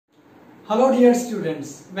Hello dear students,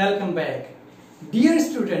 welcome back. Dear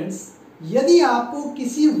students, यदि आपको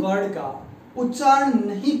किसी वर्ड का उच्चारण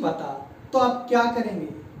नहीं पता तो आप क्या करेंगे?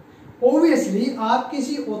 ऑब्वियसली आप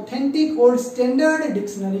किसी ऑथेंटिक और स्टैंडर्ड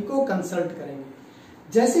डिक्शनरी को कंसल्ट करेंगे।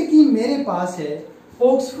 जैसे कि मेरे पास है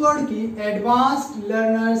ऑक्सफोर्ड की advanced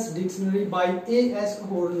learners dictionary bye A.S.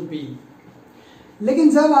 Hornby. लेकिन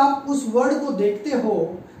जब आप उस वर्ड को देखते हो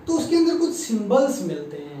तो उसके अंदर कुछ सिंबल्स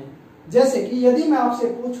मिलते हैं। जैसे कि यदि मैं आपसे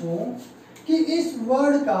पूछूं कि इस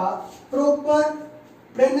वर्ड का प्रॉपर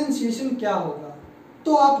प्रोनाउंसिएशन क्या होगा,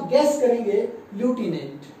 तो आप गेस करेंगे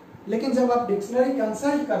ल्यूटिनेंट। लेकिन जब आप डिक्शनरी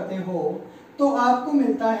कंसल्ट करते हो तो आपको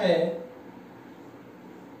मिलता है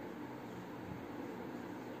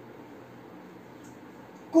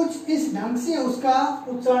कुछ इस ढंग से उसका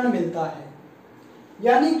उच्चारण मिलता है,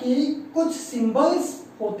 यानी कि कुछ सिंबल्स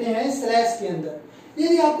होते हैं स्लैश के अंदर।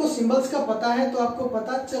 यदि आपको सिंबल्स का पता है तो आपको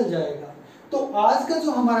पता चल जाएगा। तो आज का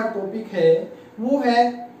जो हमारा टॉपिक है वो है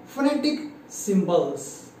phonetic symbols.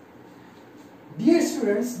 Dear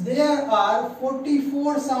students, there are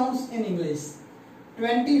 44 sounds in English,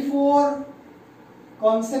 24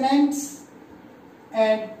 consonants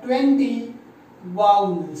and 20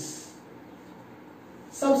 vowels.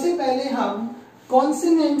 सबसे पहले हम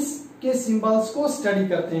कॉन्सोनेंट्स के सिंबल्स को स्टडी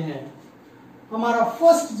करते हैं। हमारा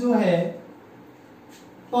फर्स्ट जो है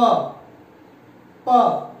प,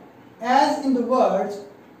 as in the words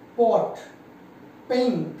pot,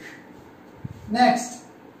 pink. Next,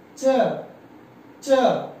 ch,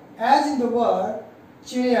 as in the word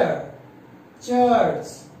chair, church.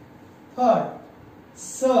 Third,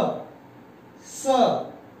 s,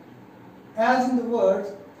 as in the words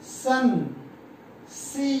sun,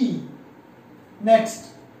 sea. Next,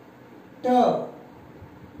 t,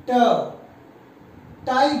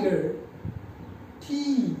 tiger, t,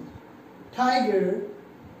 tiger,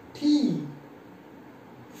 T.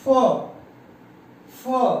 Fur,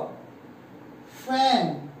 fan,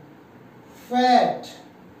 fat.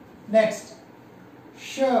 Next,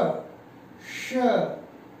 shirt,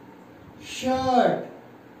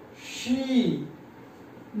 she.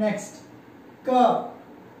 Next, cup,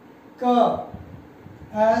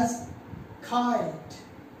 as kite,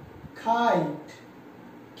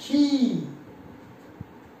 key.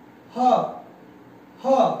 Her,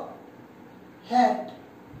 hat,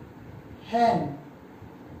 hen.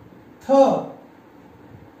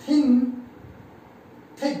 Thin,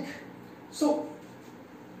 thick. So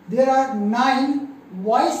there are 9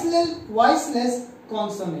 voiceless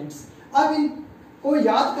consonants. अब इनको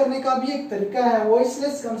याद करने का भी एक तरीका है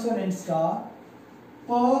voiceless consonants का।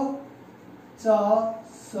 प, च,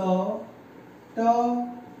 स, ट,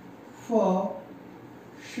 फ,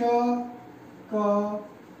 श, क,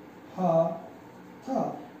 ह, थ।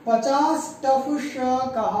 50 टफ श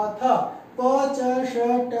कहा था, प, च, श,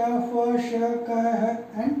 ट, फ, श, क, ह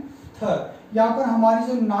एंड थ। यहाँ पर हमारी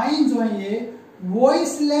जो 9 जो है ये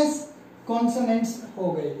वॉइसलेस कॉन्सोनेंट्स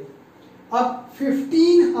हो गए। अब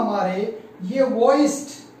 15 हमारे ये वॉइस्ड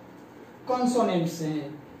कॉन्सोनेंट्स हैं।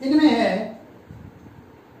 इनमें है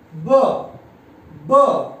ब,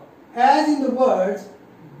 as in the words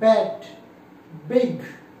bat, big.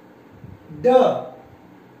 ड,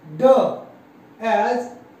 as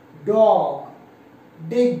dog,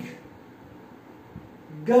 dig.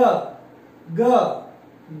 G,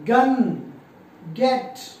 gun,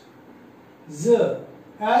 get. Z,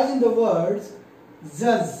 as in the words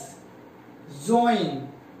zuz, join.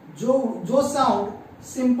 जो साउंड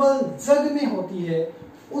सिंपल जग में होती है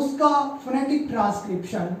उसका फोनेटिक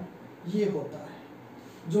ट्रांसक्रिप्शन ये होता है,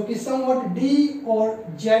 जो कि समवट डी और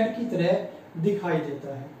जेड की तरह दिखाई देता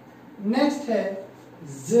है। नेक्स्ट है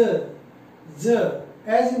z,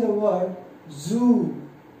 as in the word zoo,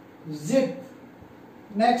 zip.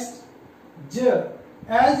 Next, j,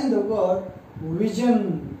 as in the word vision,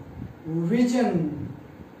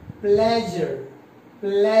 pleasure.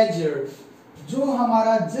 जो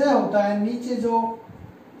हमारा ज होता है, नीचे जो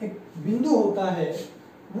एक बिंदु होता है,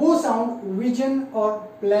 वो साउंड विजन और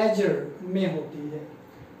प्लेजर में होती है।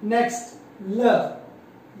 नेक्स्ट, ल,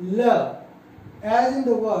 as in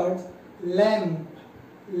the words lamp,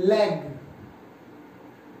 leg.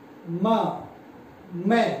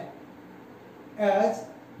 Me, as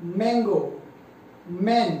mango,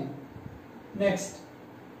 men. Next,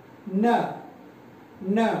 n,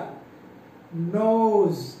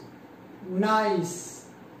 nose, nice.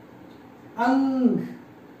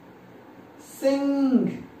 Sing,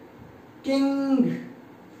 king,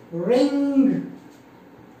 ring.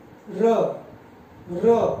 R,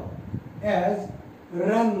 as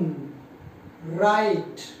run,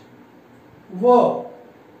 right. V,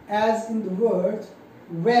 as in the words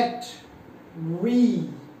wet, we.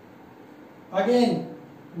 Again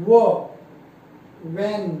वो,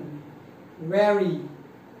 when, very,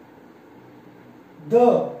 the,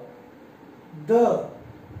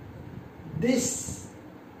 this,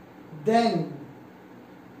 then,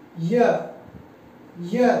 yeah,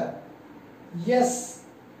 yes,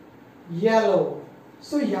 yellow।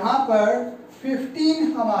 सो यहां पर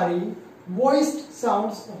 15 हमारी voiced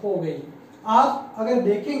sounds हो गई। आप अगर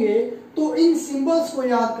देखेंगे तो इन सिंबल्स को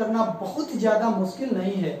याद करना बहुत ज्यादा मुश्किल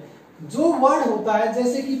नहीं है। जो वर्ड होता है,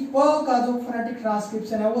 जैसे कि प का जो फोनेटिक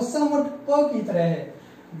ट्रांसक्रिप्शन है वो समवट प की तरह है,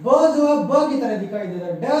 ब जो है ब की तरह दिखाई देता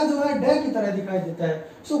है, ड जो है ड की तरह दिखाई देता है।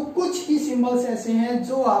 सो कुछ ही सिंबल्स ऐसे हैं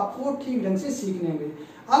जो आपको ठीक ढंग से सीखने होंगे।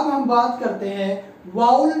 अब हम बात करते हैं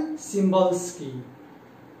वाउल सिंबल्स की।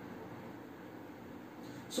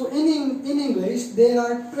 सो in English there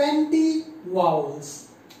are 20 vowels.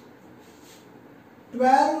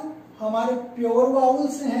 12 हमारे प्योर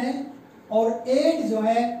वाउल्स हैं और 8 जो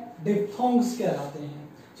है डिप्थोंग्स कहलाते हैं।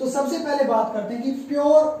 तो सबसे पहले बात करते हैं कि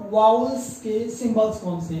प्योर वाउल्स के सिंबल्स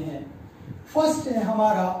कौन से हैं। फर्स्ट है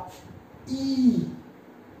हमारा ई,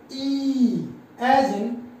 as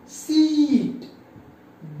in seat,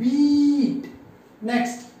 beat.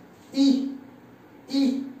 Next E,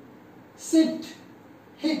 seat,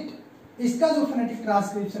 hit. इसका जो फोनेटिक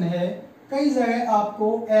ट्रांसक्रिप्शन है कई जगह आपको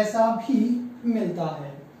ऐसा भी मिलता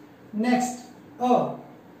है। Next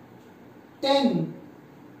ten,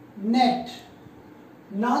 net.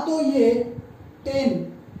 ना तो ये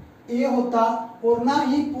 10 ए होता और ना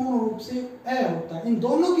ही पूर्ण रूप से ए होता, इन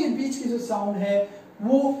दोनों के बीच की जो साउंड है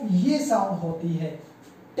वो ये साउंड होती है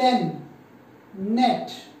 10, नेट।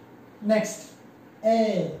 नेक्स्ट ए,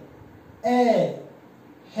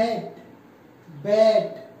 हेड, बैट।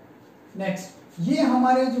 नेक्स्ट ये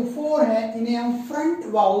हमारे जो 4 हैं इन्हें हम फ्रंट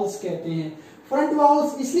वाउल्स कहते हैं। फ्रंट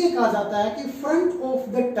वाउल्स इसलिए कहा जाता है कि फ्रंट ऑफ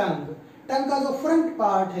द टंग, टंग का जो फ्रंट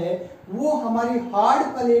पार्ट है वो हमारी हार्ड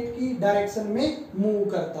पैलेट की डायरेक्शन में मूव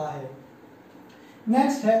करता है।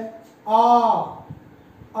 नेक्स्ट है आ,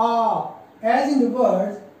 as in the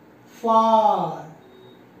word far,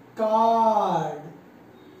 card.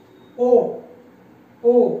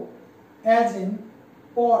 O, as in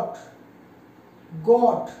pot,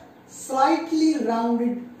 got, slightly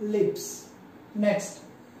rounded lips. Next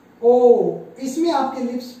ओ, इसमें आपके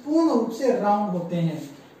लिप्स पूर्ण रूप से राउंड होते हैं।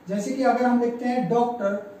 जैसे कि अगर हम लिखते हैं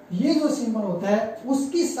डॉक्टर, ये जो सिंबल होता है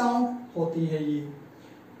उसकी साउंड होती है ये।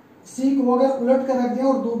 सी को अगर उलट कर रख दें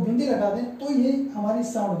और 2 बिंदी लगा दें तो ये हमारी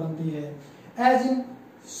साउंड बनती है। As in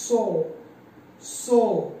so,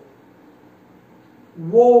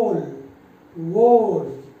 wall.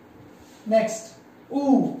 Next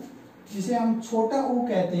ऊ, जिसे हम छोटा ऊ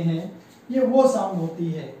कहते हैं, ये वो साउंड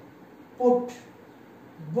होती है। पुट,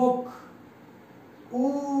 बुक, ऊ,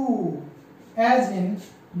 as in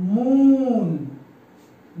moon,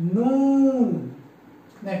 Noon.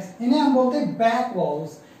 Next इन्हें हम बोलते हैं बैक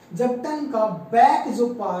वाउल्स। जब टंग का बैक जो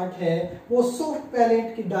पार्ट है वो सॉफ्ट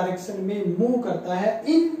पैलेट की डायरेक्शन में मूव करता है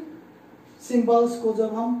इन सिंबल्स को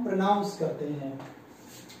जब हम प्रोनाउंस करते हैं।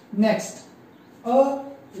 Next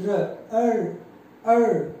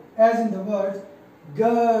as in the word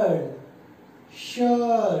गर्ड,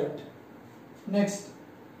 shirt. Next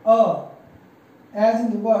as in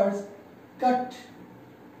the word cut,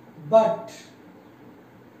 but.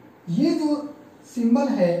 ये जो सिंबल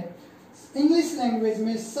है इंग्लिश लैंग्वेज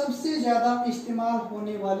में सबसे ज्यादा इस्तेमाल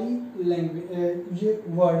होने वाली लैंग्वेज ये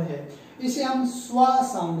वर्ड है। इसे हम स्वा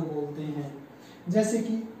साउंड बोलते हैं। जैसे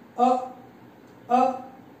कि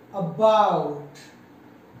अबाउट,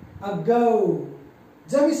 अगो।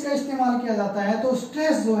 जब इसका इस्तेमाल किया जाता है तो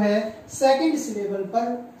स्ट्रेस जो है सेकंड सिलेबल पर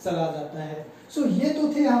चला जाता है। सो ये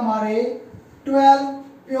तो थे हमारे 12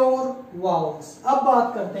 प्योर वाउल्स। अब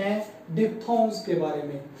बात करते हैं डिप्थोंग्स के बारे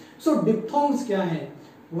में। सो डिप्थोंग्स क्या हैं?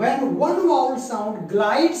 When one vowel sound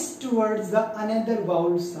glides towards the another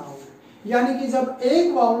vowel sound, यानी कि जब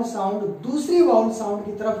एक वाउल साउंड दूसरी वाउल साउंड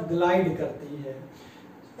की तरफ ग्लाइड करती है।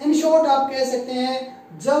 इन शॉर्ट आप कह सकते हैं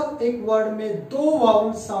जब एक वर्ड में 2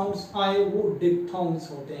 वाउल साउंड्स आए वो डिप्थोंग्स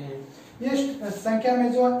होते हैं। ये संख्या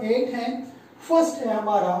में जो 8 हैं। फर्स्ट है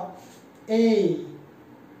हमारा ए,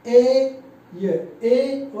 ये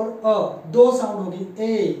ए और अ 2 साउंड होगी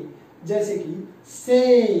ए, जैसे कि से,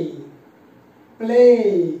 प्ले।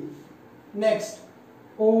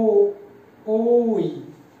 नेक्स्ट ओ, ओई।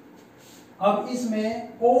 अब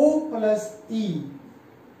इसमें ओ प्लस ई,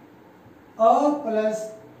 अ प्लस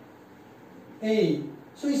ए,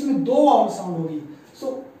 सो इसमें 2 वाउल साउंड होगी। सो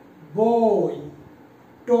boy,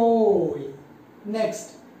 toy. Next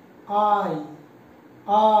I,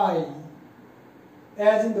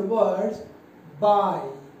 as in the word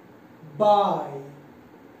by,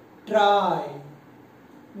 try.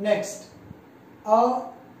 Next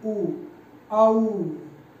उ, औ,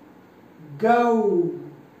 गौ,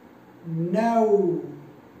 नौ।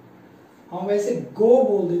 हम वैसे गो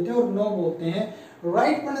बोल देते हैं और नो बोलते हैं।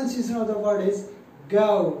 Right pronunciation of the word is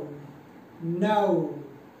गौ, नौ।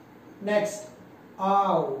 नेक्स्ट,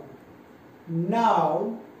 आओ,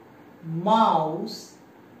 now, mouse.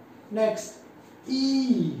 Next,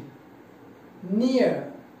 E, near,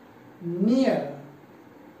 near,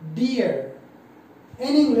 dear।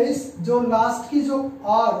 In English जो लास्ट की जो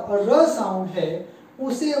आर और र साउंड है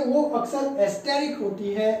उसे वो अक्सर एस्टेरिक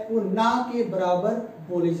होती है, वो ना के बराबर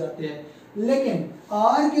बोली जाती है। लेकिन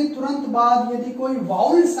आर के तुरंत बाद यदि कोई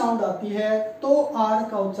वाउल साउंड आती है तो आर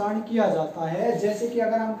का उच्चारण किया जाता है। जैसे कि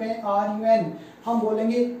अगर हम कहें RUN, हम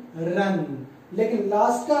बोलेंगे रन। लेकिन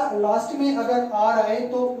लास्ट में अगर आर आए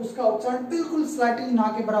तो उसका उच्चारण बिल्कुल स्लाइटली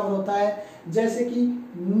ना के बराबर होता है। जैसे कि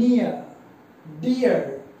near,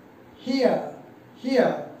 dear, here,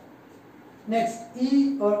 here. Next,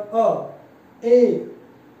 ई और अ, ए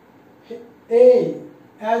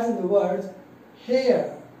as in the words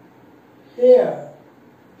hair, air,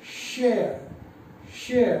 share,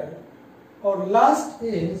 share. और लास्ट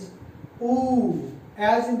इज ऊ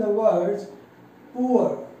as in the words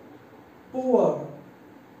poor, poor,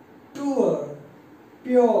 tour,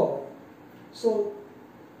 pure। सो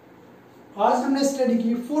आज हमने स्टडी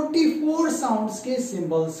की 44 साउंड्स के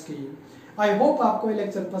सिंबल्स की। आई होप आपको ये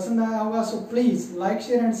लेक्चर पसंद आया होगा। So please like,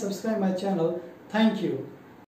 share and subscribe my channel. Thank you.